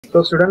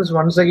So students,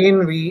 once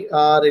again, we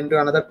are into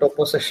another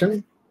topo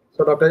session.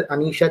 So Dr.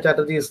 Aneesha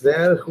Chatterjee is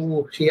there,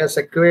 who she has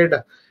secured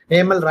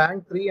AML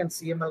rank 3 and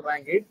CML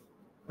rank 8.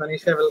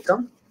 Aneesha,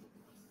 welcome.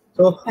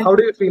 So how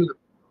do you feel?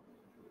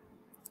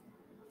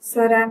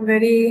 Sir, I'm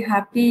very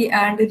happy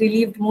and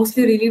relieved,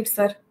 mostly relieved,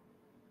 sir.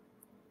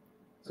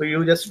 So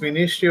you just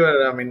finished your,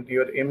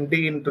 your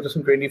MD in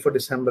 2024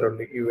 December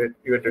only. You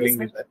were telling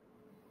me that.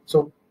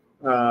 So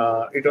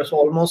it was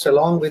almost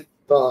along with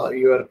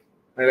your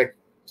like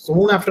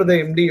soon after the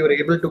MD, you were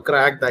able to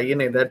crack the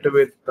INA, that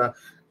with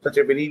such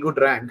a very good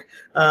rank.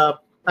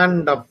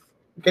 And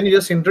can you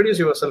just introduce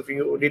yourself?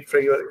 You did for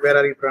your, where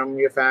are you from,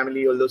 your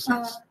family, all those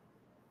things?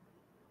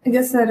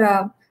 Yes,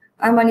 sir.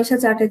 I'm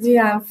Aneesha Chatterjee.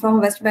 I'm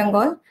from West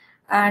Bengal,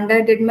 and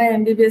I did my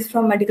MBBS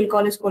from Medical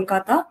College,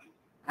 Kolkata,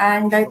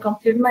 and I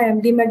completed my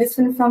MD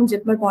Medicine from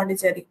JIPMER,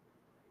 Pondicherry.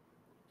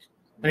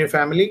 And your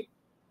family?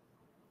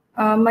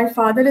 My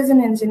father is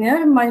an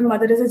engineer. My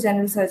mother is a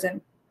general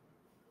surgeon.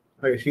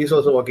 Okay, she's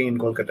also working in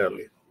Kolkata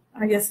only.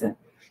 Yes, sir.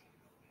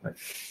 Right.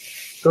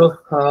 So,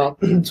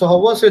 so how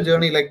was your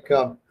journey? Like,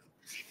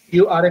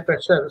 you are a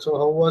fresher, so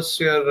how was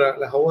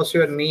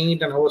your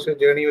need and how was your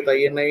journey with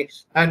INI?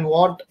 And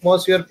what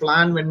was your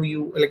plan when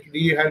you do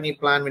you have any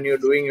plan when you're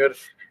doing your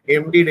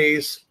MD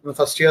days,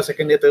 first year,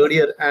 second year, third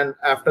year, and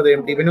after the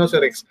MD? When was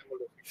your exam?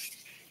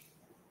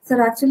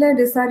 Sir, actually, I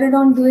decided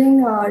on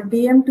doing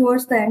DM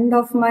towards the end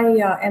of my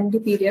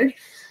MD period,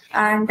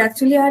 and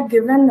actually, I had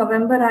given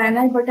November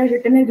INI, but I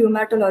written in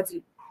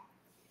rheumatology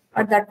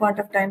at that point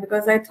of time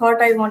because I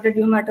thought I wanted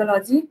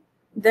rheumatology.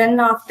 Then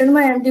after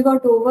my MD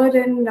got over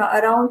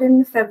around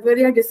in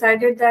February, I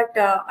decided that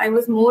I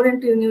was more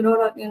into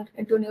neurology,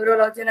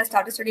 and I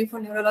started studying for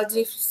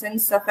neurology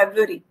since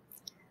February.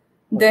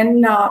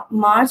 Then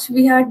March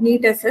we had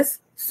NEET SS,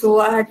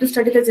 so I had to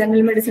study the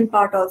general medicine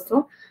part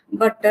also.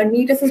 But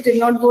NEET SS did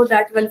not go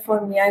that well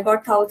for me. I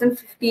got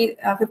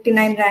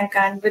 1059 rank,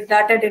 and with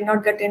that I did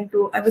not get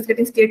into. I was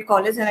getting state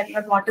college, and I did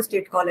not want a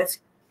state college.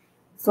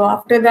 So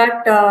after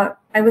that,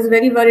 I was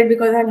very worried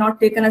because I had not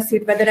taken a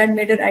seat, whether I had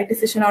made a right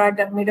decision or I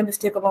had made a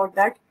mistake about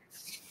that.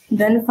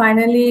 Then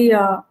finally,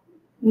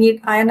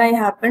 NEET INI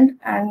happened,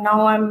 and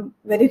now I'm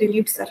very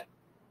relieved, sir.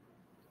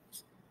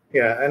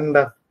 Yeah, and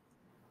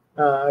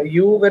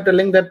you were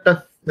telling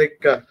that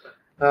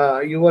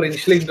you were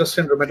initially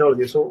interested in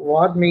rheumatology. So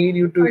what made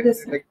you to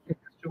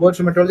towards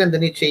rheumatology, and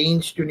then you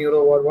changed to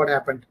neuro? What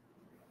happened?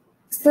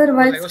 Sir,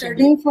 while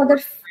studying for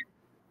the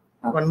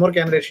one more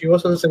candidate, she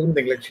was also the same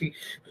thing. Like she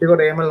got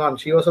AML1.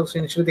 She was also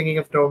initially thinking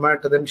of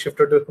rheumat, then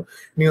shifted to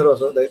neuro.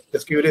 So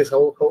just curious,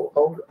 how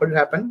it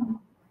happened?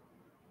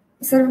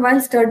 Sir, while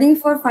studying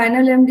for our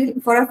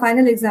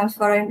final exams,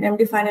 for our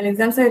MD final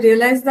exams, I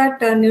realized that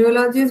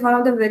neurology is one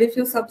of the very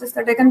few subjects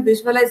that I can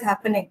visualize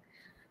happening.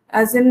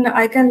 As in,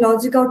 I can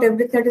logic out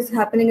everything that is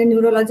happening in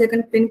neurology. I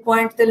can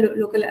pinpoint the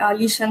local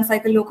lesions. I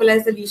can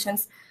localize the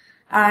lesions.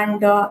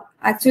 And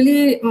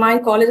actually, my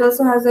college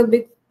also has a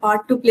big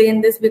part to play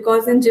in this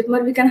because in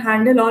JIPMER, we can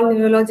handle all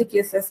neurology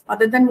cases.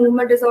 Other than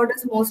movement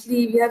disorders,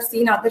 mostly we have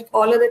seen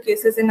all other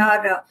cases in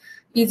our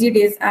PG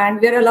days,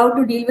 and we are allowed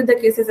to deal with the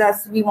cases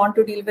as we want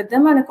to deal with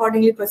them and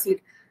accordingly proceed.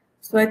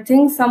 So I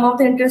think some of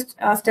the interest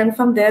stemmed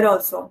from there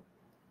also.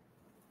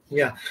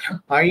 Yeah,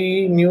 I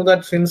knew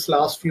that since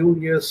last few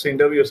years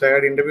interviews. I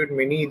had interviewed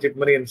many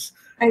JIPMERians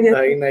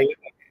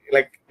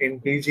like in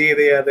PG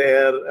they are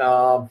there,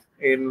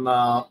 in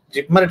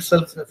JIPMER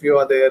itself a few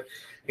are there,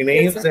 in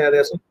AIMS they are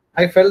there. So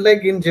I felt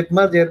like in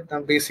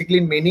JIPMER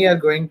basically many are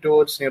going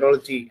towards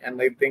neurology,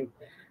 and I think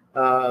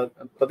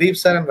Pradeep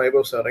sir and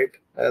Vaibhav sir, right?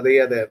 They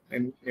are there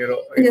in neuro.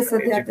 Yes, sir,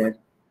 they are there.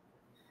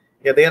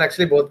 Yeah, they are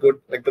actually both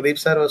good. Like Pradeep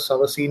sir was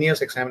our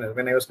seniors examiner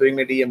when I was doing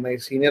my DM. My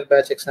senior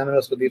batch examiner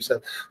was Pradeep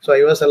sir, so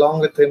I was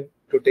along with him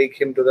to take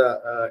him to the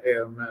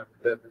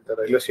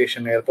railway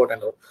station, airport,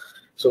 and all.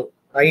 So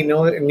I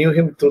knew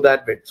him through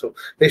that bit. So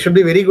they should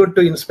be very good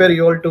to inspire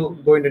you all to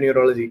go into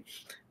neurology.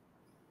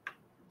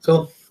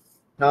 So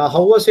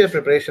how was your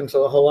preparation?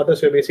 So what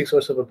was your basic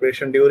source of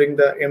preparation during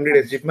the MD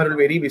days? JIPMER will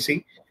be very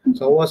busy.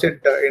 So how was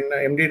it in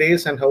MD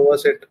days, and how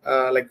was it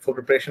like for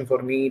preparation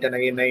for NEET and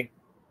INI?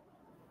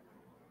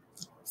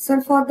 So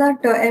for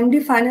that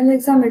MD final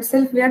exam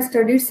itself, we had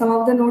studied some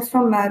of the notes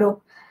from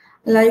Marrow,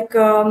 like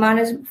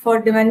managed for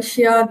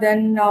dementia,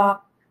 then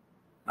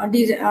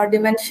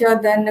dementia,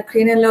 then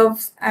cranial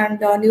nerves and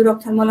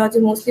neuro-ophthalmology.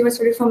 Mostly we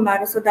studied from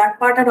Marrow, so that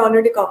part had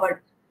already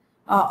covered.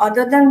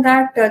 Other than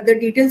that, the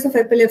details of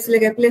epilepsy,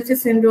 like epilepsy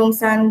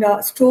syndromes and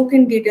stroke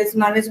in details,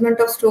 management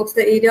of strokes,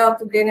 the area of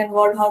the brain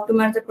involved, how to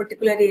manage a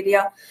particular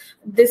area.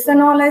 This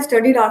and all I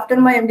studied after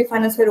my MD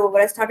finals were over.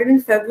 I started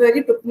in February.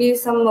 It took me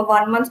some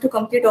 1 month to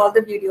complete all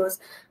the videos.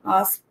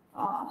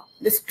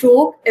 The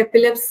stroke,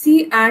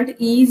 epilepsy, and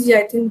EEG,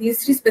 I think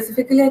these three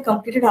specifically I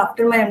completed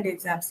after my MD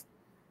exams.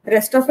 The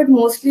rest of it,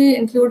 mostly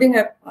including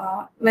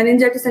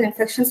meningitis and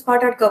infections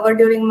part, I covered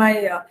during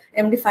my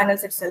MD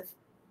finals itself.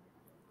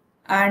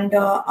 And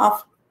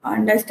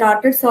I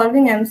started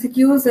solving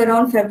MCQs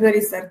around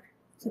February, sir.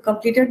 So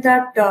completed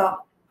that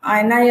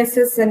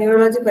INISS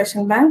neurology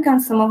question bank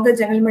and some of the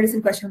general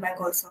medicine question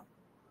bank also.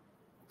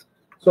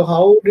 So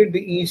how did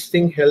each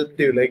thing help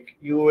you? Like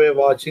you were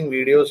watching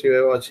videos, you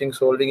were watching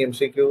solving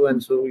MCQ,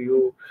 and so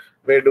you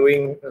were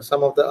doing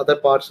some of the other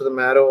parts of the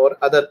marrow or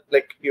other,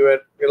 like you were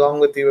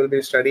along with, you will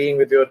be studying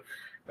with your,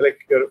 like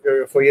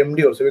your for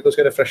MD also because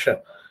you're a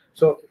fresher.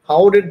 So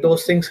how did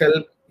those things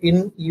help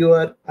in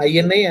your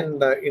INA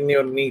and in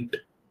your NEET?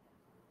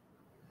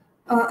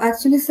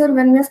 Actually, sir,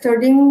 when we're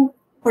studying,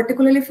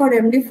 particularly for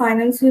MD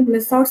finals, we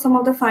miss out some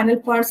of the final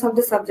parts of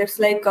the subjects.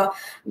 Like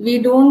we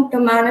don't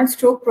manage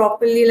stroke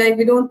properly. Like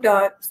we don't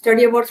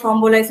study about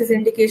thrombolysis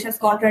indications,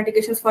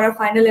 contraindications for our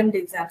final MD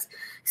exams.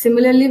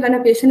 Similarly, when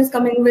a patient is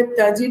coming with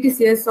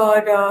GTCS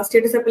or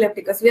status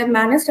epilepticus, we have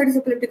managed status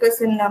epilepticus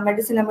in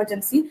medicine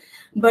emergency,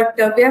 but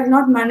we have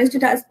not managed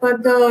it as per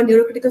the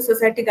Neurocritical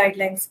Society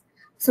guidelines.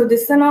 So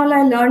this and all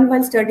I learned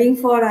while studying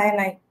for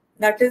INI.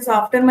 That is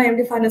after my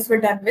MD finals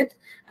were done with.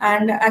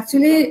 And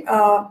actually,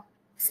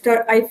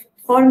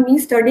 for me,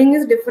 studying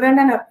is different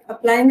and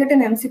applying it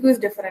in MCQ is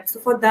different. So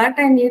for that,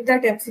 I need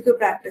that MCQ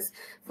practice,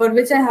 for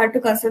which I had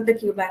to consult the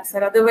Q bank,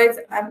 sir. Otherwise,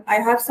 I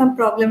have some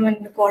problem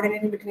in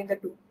coordinating between the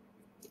two.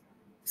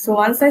 So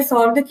once I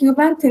solved the Q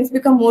bank, things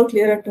become more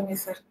clearer to me,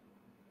 sir.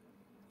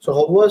 So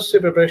how was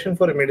the preparation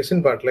for a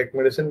medicine part? Like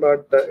medicine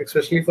part,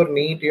 especially for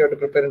NEET, you have to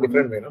prepare in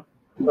different way, no?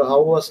 So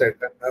how was it?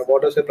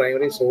 What was the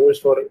primary source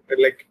for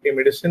like a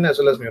medicine as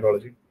well as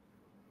neurology?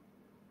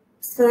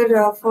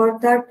 Sir, for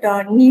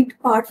that NEET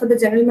part, for the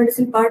general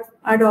medicine part,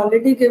 I'd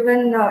already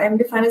given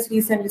MD finals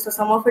recently, so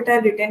some of it I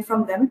retained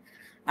from them.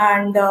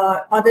 And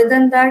other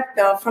than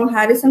that, from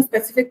Harrison,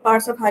 specific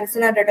parts of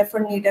Harrison I read for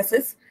NEET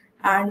SS.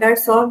 And I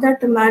solved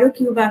that marrow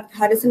Q bank,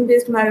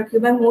 Harrison-based marrow Q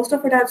bank, most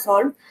of it I've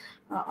solved.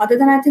 Other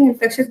than, I think,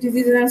 infectious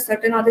diseases and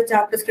certain other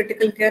chapters,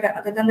 critical care,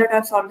 other than that,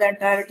 I've solved the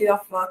entirety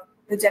of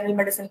the general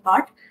medicine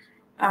part.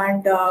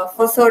 And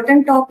for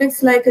certain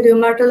topics like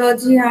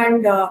rheumatology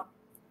and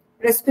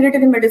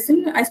respiratory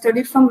medicine, I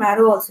studied from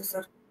marrow also,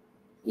 sir,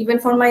 even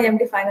for my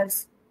MD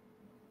finals.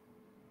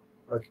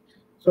 Okay.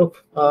 So,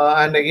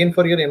 and again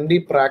for your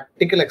MD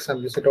practical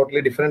exam, it's a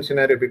totally different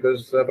scenario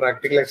because the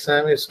practical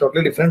exam is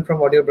totally different from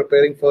what you're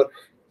preparing for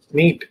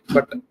NEET.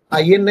 But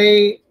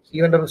INA,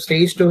 even though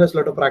stage 2 has a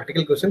lot of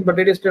practical questions, but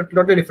it is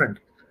totally different.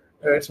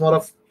 It's more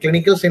of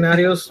clinical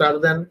scenarios rather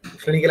than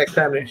clinical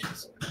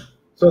examinations.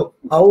 So,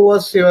 how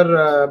was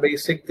your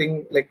basic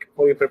thing like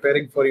for you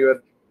preparing for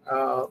your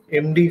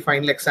MD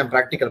final exam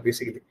practical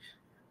basically?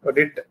 Or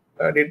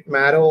did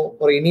marrow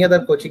or any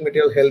other coaching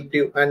material helped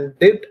you, and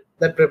did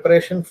that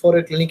preparation for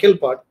a clinical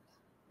part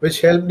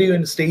which helped you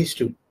in stage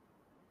 2?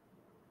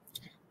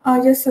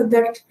 Yes, sir,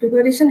 that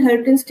preparation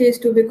helped in stage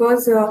 2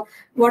 because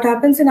what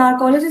happens in our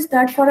college is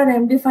that for our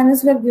MD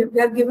finals, we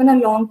are given a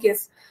long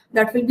case.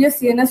 That will be a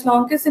CNS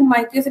long case. In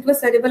my case, it was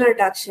cerebral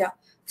ataxia.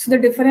 So the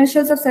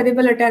differentials of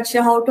cerebral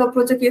ataxia, how to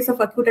approach a case of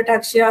acute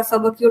ataxia,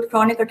 subacute,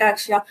 chronic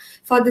ataxia.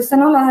 For this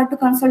and all, I had to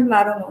consult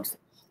marrow notes.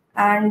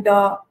 And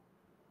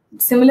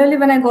similarly,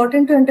 when I got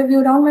into interview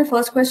round, my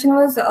first question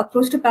was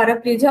approach to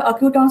paraplegia,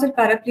 acute onset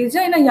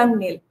paraplegia in a young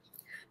male.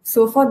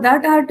 So for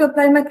that, I had to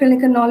apply my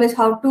clinical knowledge,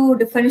 how to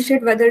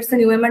differentiate whether it's an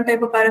UMN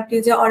type of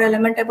paraplegia or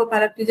element type of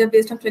paraplegia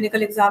based on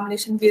clinical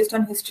examination, based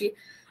on history.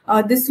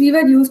 This we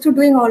were used to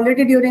doing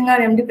already during our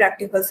MD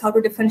practicals, how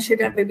to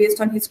differentiate based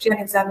on history and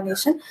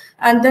examination,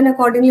 and then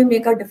accordingly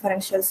make our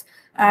differentials.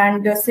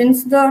 And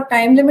since the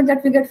time limit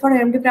that we get for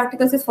MD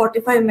practicals is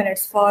 45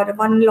 minutes for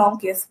one long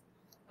case,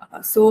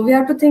 so we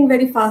have to think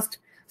very fast.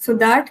 So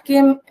that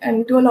came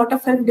into a lot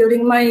of help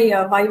during my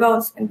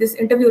viva in this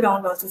interview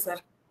round also, sir,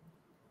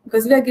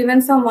 because we are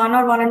given some 1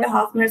 or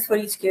 1.5 minutes for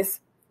each case.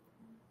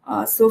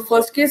 So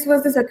first case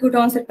was this acute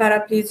onset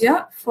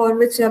paraplegia, for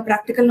which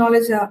practical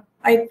knowledge,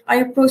 I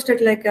approached it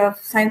like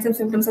signs and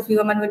symptoms of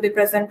UMN will be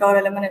present or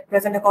element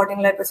present,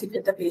 accordingly I proceed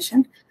with the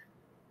patient.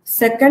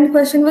 Second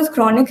question was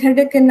chronic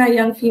headache in a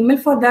young female.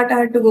 For that, I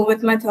had to go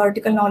with my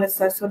theoretical knowledge,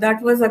 sir. So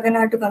that was, again, I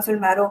had to consult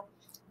marrow,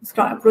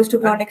 approach to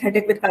chronic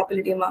headache with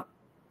papilledema.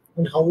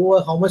 And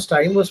how much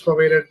time was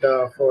provided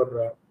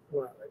for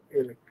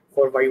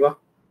Viva?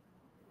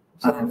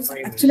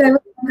 Actually, I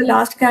was the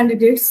last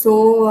candidate,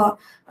 so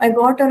I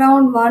got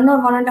around 1 or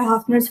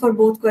 1.5 minutes for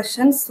both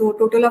questions. So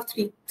total of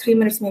three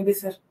minutes maybe,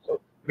 sir. So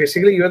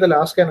basically, you are the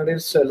last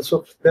candidate.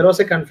 So there was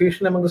a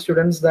confusion among the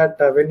students that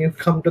when you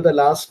come to the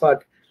last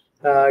part,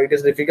 it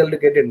is difficult to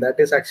get in. That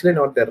is actually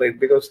not there, right?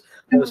 Because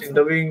I was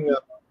interviewing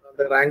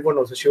the rank one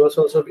also. She was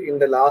also in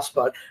the last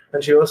part,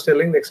 and she was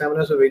telling the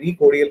examiners were very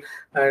cordial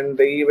and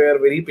they were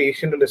very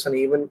patient to listen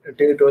even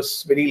until it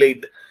was very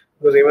late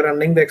because they were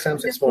running the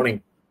exams this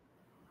morning.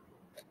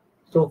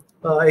 So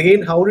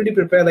again, how did you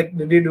prepare? Like,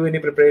 did you do any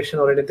preparation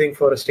or anything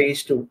for a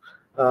stage 2?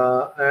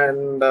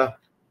 And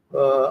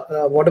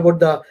what about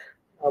the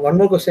one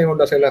more question I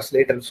want to ask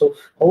later? So,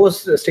 how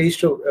was stage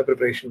 2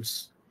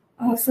 preparations?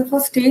 So for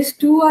stage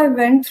 2, I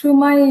went through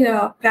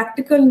my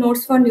practical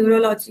notes for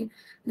neurology,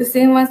 the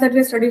same ones that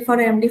we studied for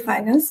MD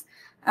finals,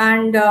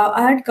 and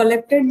I had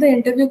collected the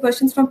interview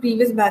questions from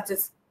previous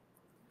batches,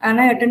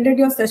 and I attended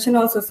your session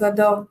also, sir,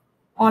 the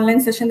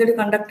online session that you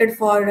conducted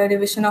for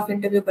revision of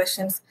interview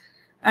questions.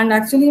 And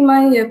actually,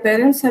 my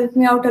parents helped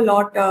me out a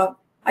lot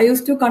I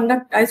used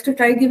to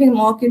try giving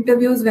mock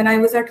interviews when I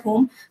was at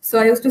home. So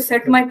I used to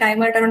set my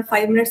timer at around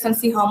 5 minutes and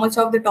see how much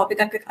of the topic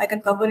I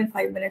can cover in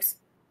 5 minutes.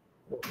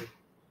 Okay.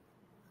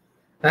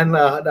 And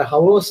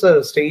how was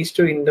the stage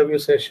 2 interview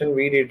session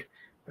we did?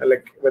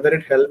 Like whether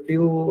it helped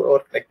you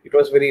or like it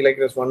was very like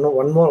there's one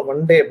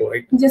day ago,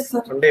 right? Yes,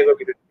 sir. 1 day ago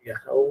we did. Yeah.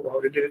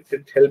 How did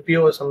it help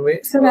you or some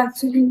way? Sir,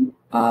 actually,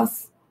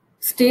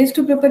 stage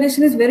 2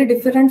 preparation is very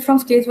different from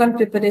stage 1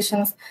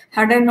 preparations.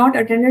 Had I not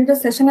attended the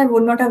session, I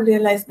would not have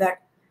realized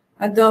that.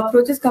 The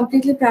approach is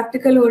completely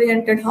practical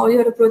oriented. How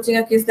you're approaching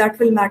a case, that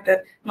will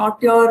matter,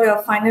 not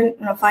your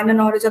final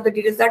knowledge of the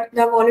details that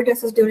they have already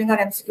assessed during our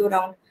MCQ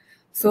round.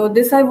 So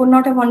this I would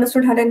not have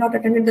understood had I not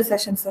attended the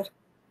session, sir.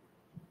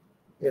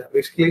 Yeah,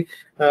 basically,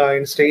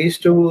 in stage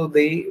 2,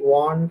 they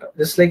want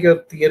just like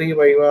your theory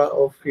viva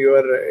of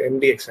your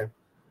MD exam.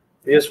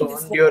 They just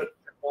want your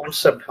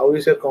concept. How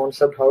is your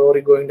concept? How are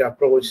you going to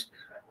approach?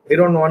 They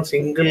don't want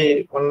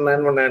single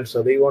one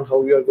answer. They want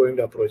how you are going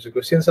to approach. The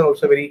questions are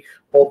also very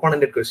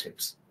open-ended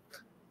questions.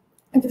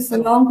 It is a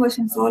long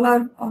questions. All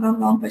are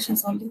long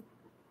questions only.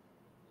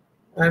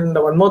 And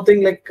one more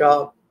thing, like,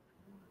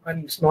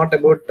 and it's not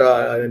about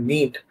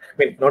NEET. I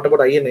mean, not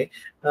about INA,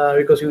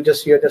 because you're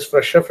just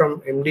fresher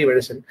from MD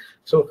medicine.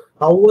 So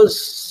how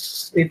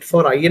was it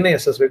for INA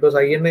SS? Because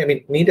INA, I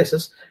mean, NEET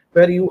SS,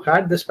 where you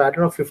had this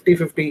pattern of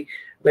 50-50,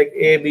 like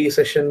A, B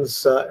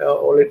sessions,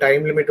 only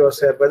time limit was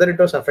there. Whether it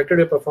was affected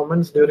your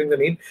performance during the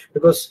NEET,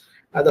 because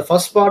the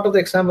first part of the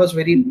exam was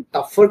very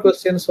tougher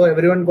questions, so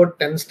everyone got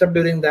tensed up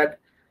during that.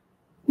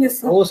 Yes,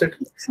 sir. How was it?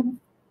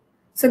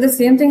 So the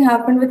same thing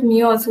happened with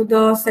me also.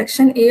 The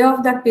section A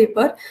of that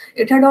paper,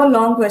 it had all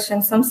long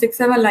questions, some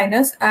 6-7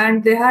 liners,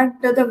 and they had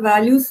the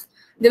values.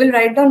 They will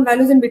write down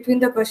values in between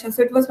the questions.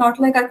 So it was not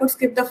like I could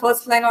skip the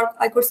first line or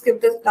I could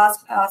skip the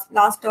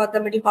last or the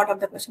middle part of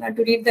the question. I had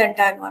to read the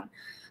entire one.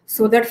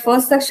 So that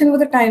first section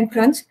was a time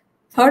crunch.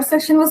 Third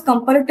section was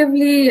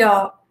comparatively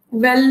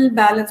well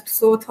balanced.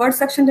 So third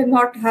section did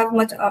not have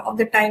much of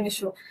the time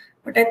issue.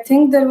 But I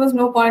think there was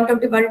no point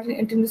of dividing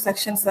it into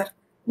sections, sir. It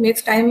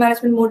makes time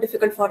management more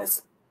difficult for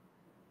us.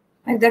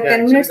 Like that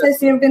 10 minutes I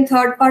saved in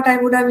third part, I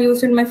would have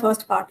used in my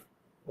first part.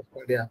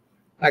 Yeah.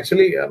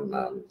 Actually,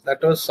 that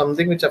was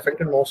something which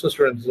affected most of the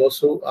students. Those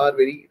who are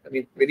very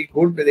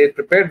good, they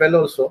prepared well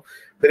also.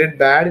 They did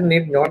bad in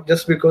it, not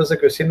just because the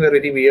questions were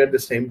very weird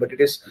this time, but it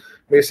is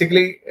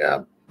basically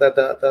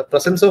the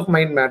presence of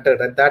mind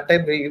mattered. At that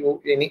time,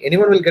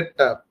 anyone will get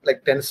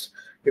like tensed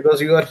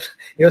because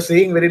you're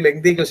seeing very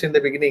lengthy question in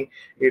the beginning.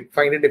 You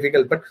find it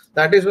difficult, but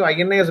that is why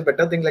INA is a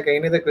better thing. Like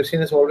INA, the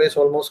question is always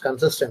almost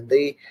consistent.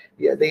 They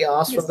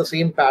ask from the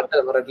same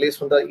pattern, or at least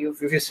from the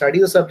if you study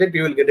the subject,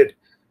 you will get it.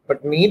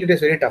 But NEET, it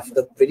is very tough.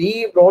 The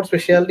very broad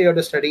specialty you have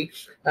to study,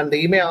 and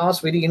they may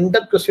ask very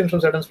in-depth questions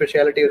from certain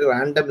specialty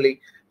randomly.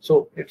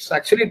 So it's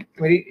actually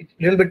a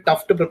little bit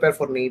tough to prepare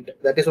for NEET.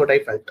 That is what I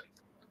felt.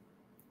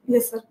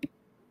 Yes, sir.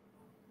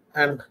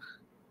 And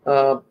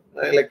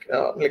like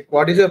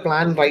what is your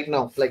plan right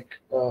now? Like,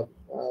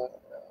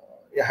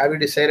 have you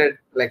decided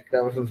like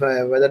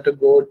whether to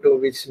go to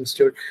which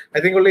institute?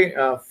 I think only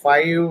 5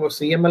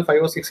 CML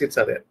 5 or 6 seats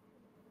are there.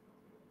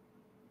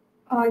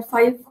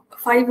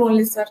 Five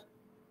only, sir.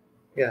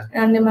 Yeah.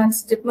 And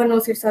Dipman no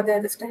seats are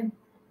there this time.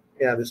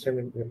 Yeah, this time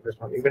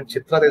even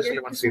Chitra there's only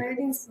one seat.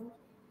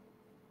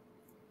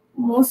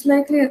 Most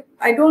likely,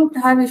 I don't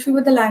have issue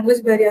with the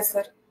language barrier,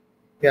 sir.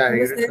 Yeah, I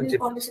was there in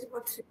Pondicherry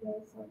for 3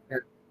 years, sir.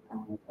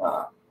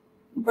 Yeah.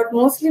 But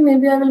mostly,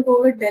 maybe I will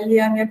go with Delhi.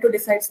 I'm yet to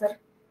decide, sir.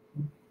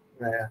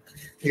 Yeah,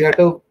 you have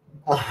to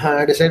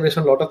decide based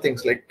on a lot of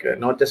things, like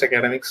not just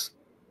academics,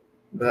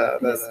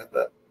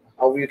 the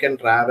how you can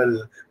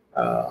travel,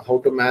 how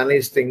to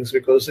manage things,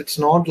 because it's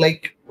not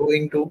like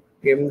going to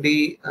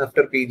MD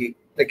after PG,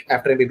 like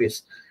after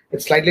MBBS.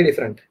 It's slightly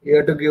different. You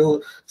have to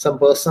give some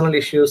personal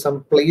issues,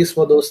 some place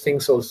for those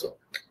things also.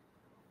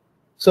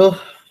 So,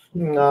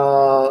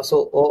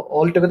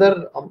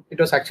 altogether, it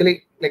was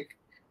actually like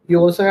you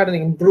also had an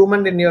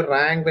improvement in your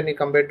rank when you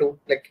compare to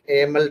like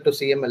AML to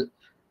CML.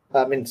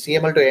 I mean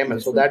CML to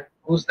AML. So that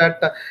proves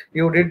that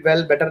you did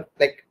well, better.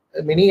 Like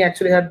many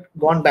actually had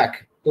gone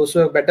back. Those who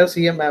have better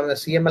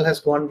CML has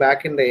gone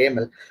back in the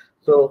AML.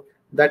 So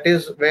that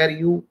is where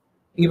you,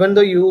 even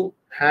though you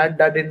had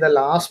that in the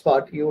last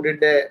part, you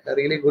did a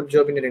really good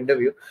job in your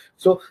interview.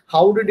 So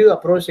how did you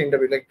approach the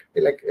interview?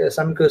 Like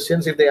some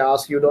questions, if they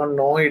ask, you don't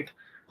know it.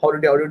 How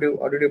did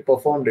you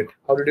perform it?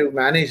 How did you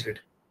manage it?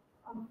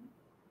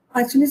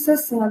 Actually, sir,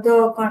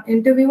 the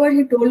interviewer,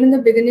 he told in the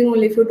beginning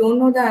only, if you don't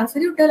know the answer,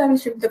 you tell,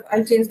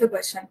 I'll change the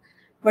question.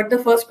 But the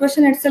first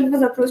question itself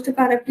was approached to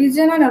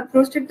paraplegia and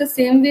approached it the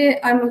same way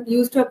I'm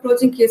used to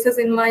approaching cases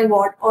in my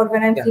ward or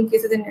when I'm seeing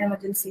cases in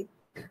emergency.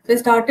 So I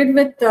started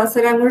with,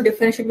 sir, I'm going to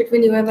differentiate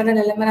between UMN and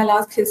LMN. I'll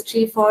ask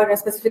history for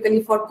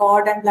specifically for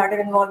cord and bladder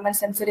involvement,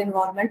 sensory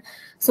involvement.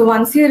 So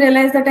once he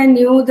realized that I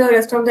knew the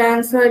rest of the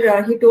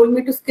answer, he told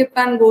me to skip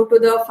and go to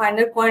the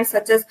finer points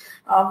such as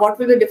what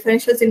will be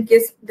differentials in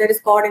case there is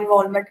cord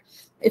involvement.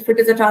 If it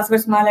is a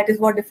transverse myelitis,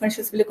 what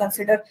differentials will you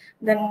consider?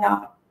 Then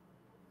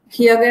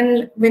he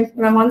again,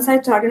 once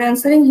I started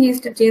answering, he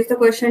changed the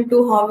question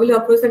to how will you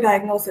approach the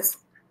diagnosis.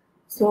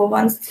 So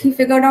once he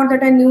figured out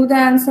that I knew the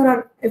answer,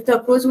 or if the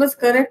approach was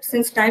correct,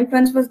 since time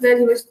crunch was there,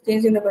 he was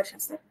changing the question,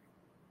 sir.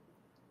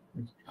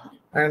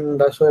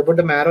 And so about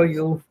the marrow,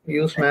 you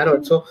use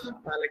marrow. So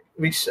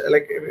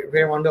if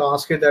I want to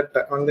ask you that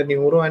on the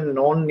neuro and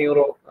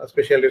non-neuro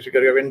specialties,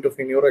 because you went to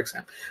the neuro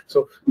exam.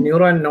 So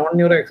neuro and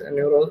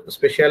non-neuro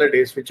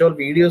specialties, which all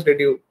videos did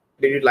you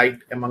like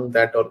among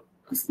that? Or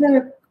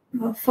sir,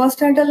 first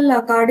title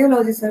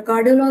cardiology, sir.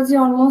 Cardiology,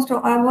 almost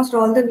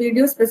all the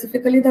videos,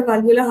 specifically the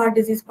valvular heart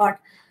disease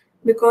part,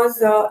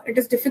 because it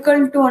is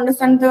difficult to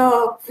understand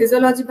the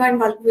physiology behind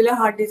valvular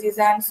heart disease,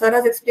 and sir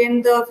has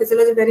explained the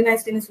physiology very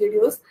nicely in his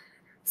videos.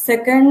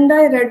 Second,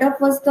 I read up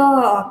was the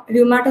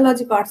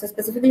rheumatology parts,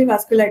 specifically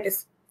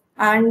vasculitis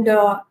and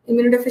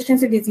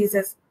immunodeficiency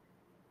diseases.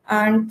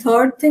 And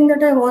third thing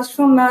that I watched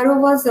from marrow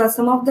was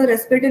some of the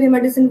respiratory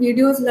medicine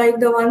videos,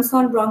 like the ones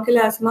on bronchial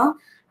asthma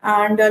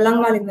and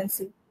lung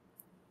malignancy.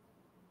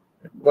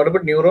 What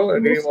about neuro?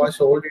 Did you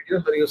watch all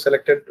videos, or you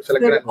selected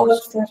and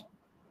watched? Sir,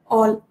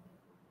 all.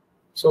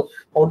 So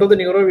out of the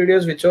neuro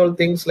videos, which all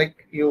things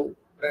like you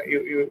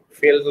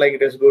feel like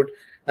it is good,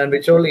 and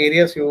which all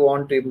areas you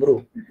want to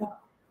improve?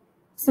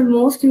 So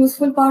most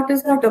useful part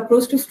is that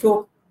approach to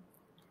stroke.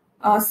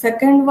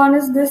 Second one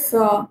is this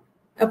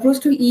approach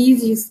to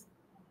EEGs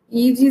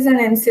and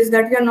NCs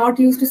that we are not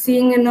used to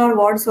seeing in our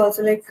wards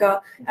also. Like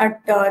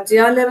at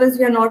JR levels,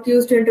 we are not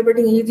used to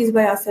interpreting EEGs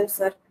by ourselves,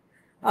 sir.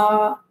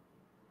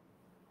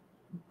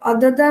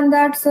 Other than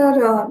that,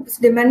 sir,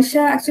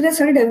 dementia, actually I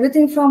studied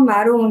everything from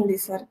marrow only,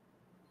 sir.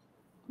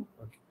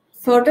 Okay.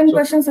 Certain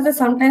questions, such as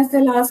sometimes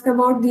they'll ask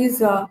about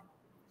these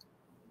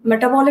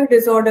metabolic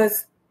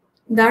disorders.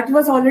 That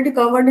was already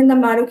covered in the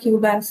marrow Q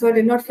bank, so I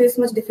did not face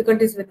much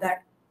difficulties with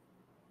that.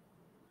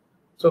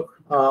 So,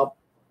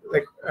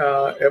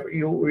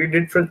 you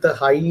did with the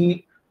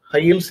high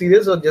yield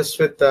series, or just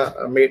with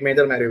the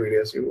major marrow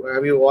videos?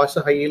 Have you watched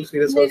the high yield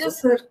series also?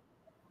 Sir.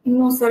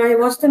 No, sir. I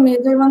watched the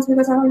major ones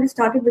because I already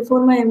started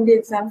before my MD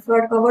exam, so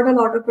I covered a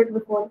lot of it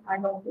before I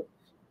know it.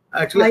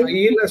 Actually, high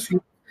yield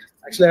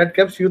I had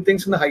kept few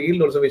things in the high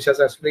yield also, which has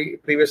actually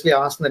previously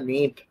asked in the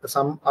NEET.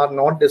 Some are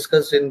not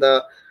discussed in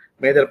the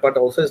major part,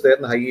 also is there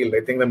in the high yield.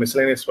 I think the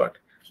miscellaneous part.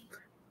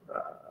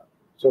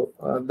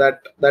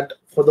 That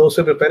for those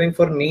who are preparing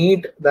for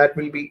NEET, that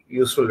will be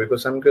useful,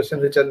 because some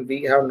questions which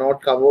we have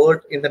not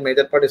covered in the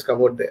major part is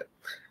covered there.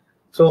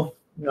 So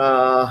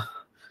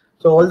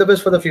all the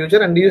best for the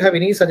future. And do you have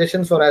any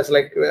suggestions for us,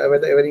 like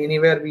whether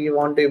anywhere we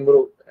want to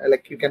improve?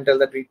 Like you can tell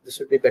that this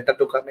would be better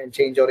to come and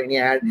change, or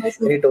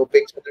any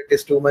topics, whether it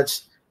is too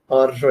much,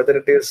 or whether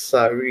it is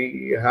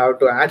we have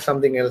to add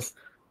something else.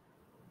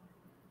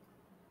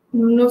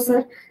 No,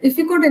 sir. If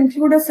you could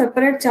include a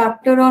separate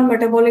chapter on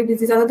metabolic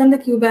disease other than the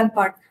Q-bank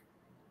part,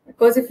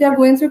 because if you are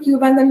going through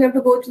Q-bank, then we have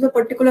to go to the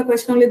particular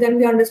question only. Then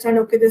we understand,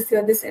 okay, this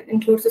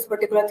includes this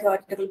particular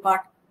theoretical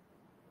part.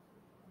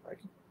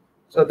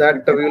 So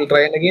that we will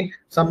try. And again,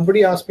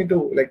 somebody asked me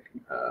to, like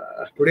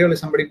today only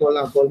somebody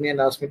called me and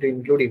asked me to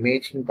include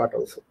imaging part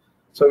also.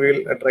 So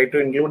we will try to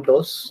include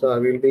those.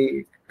 We'll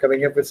be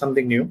coming up with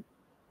something new.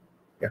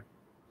 Yeah.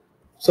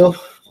 So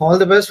all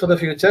the best for the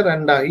future.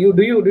 And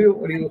do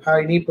you have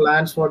any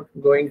plans for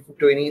going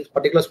to any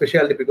particular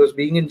specialty? Because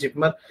being in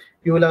JIPMER,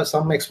 you will have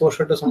some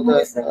exposure to some of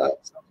the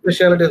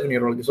specialties of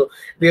neurology. So do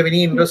you have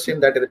any interest in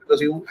that? Because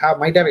you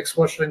might have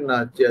exposure in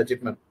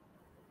JIPMER.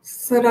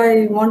 Sir,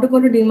 I want to go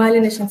to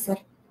demyelination, sir.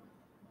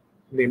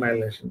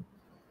 Demyelination.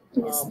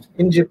 Yes, sir.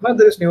 In JIPMER,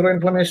 there is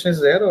neuroinflammation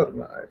is there,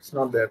 or it's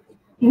not there?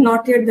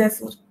 Not yet there,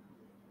 sir.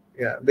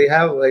 Yeah, they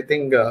have, I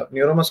think,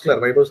 neuromuscular.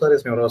 Vibosar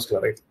is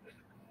neuromuscular, right?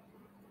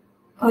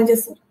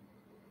 Yes, sir.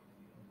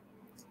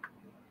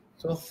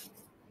 So,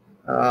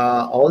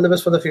 all the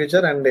best for the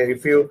future. And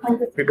if you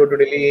go to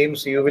Delhi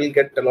AIMS, you will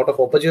get a lot of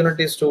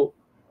opportunities to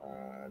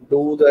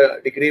do the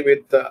degree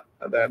with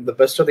the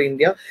best of the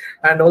India,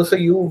 and also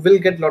you will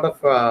get a lot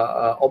of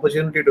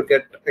opportunity to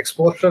get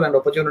exposure and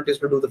opportunities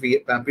to do the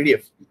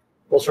PDF,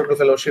 postdoctoral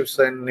fellowships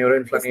and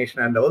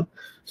neuroinflammation and all.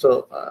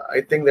 So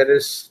I think that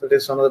is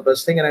one of the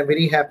best thing, and I'm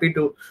very happy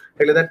to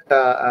tell you that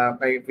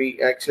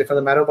we actually, from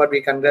the marrow part, we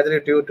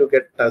congratulate you to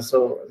get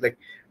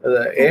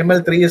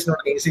AML 3 is not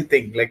an easy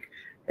thing, like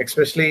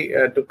especially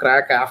to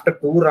crack after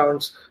 2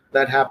 rounds.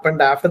 That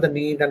happened after the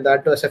NEET, and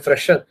that as a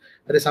fresher,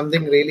 that is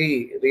something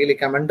really, really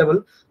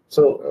commendable.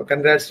 So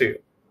congrats to you.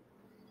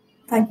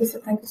 Thank you, sir.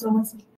 Thank you so much, sir.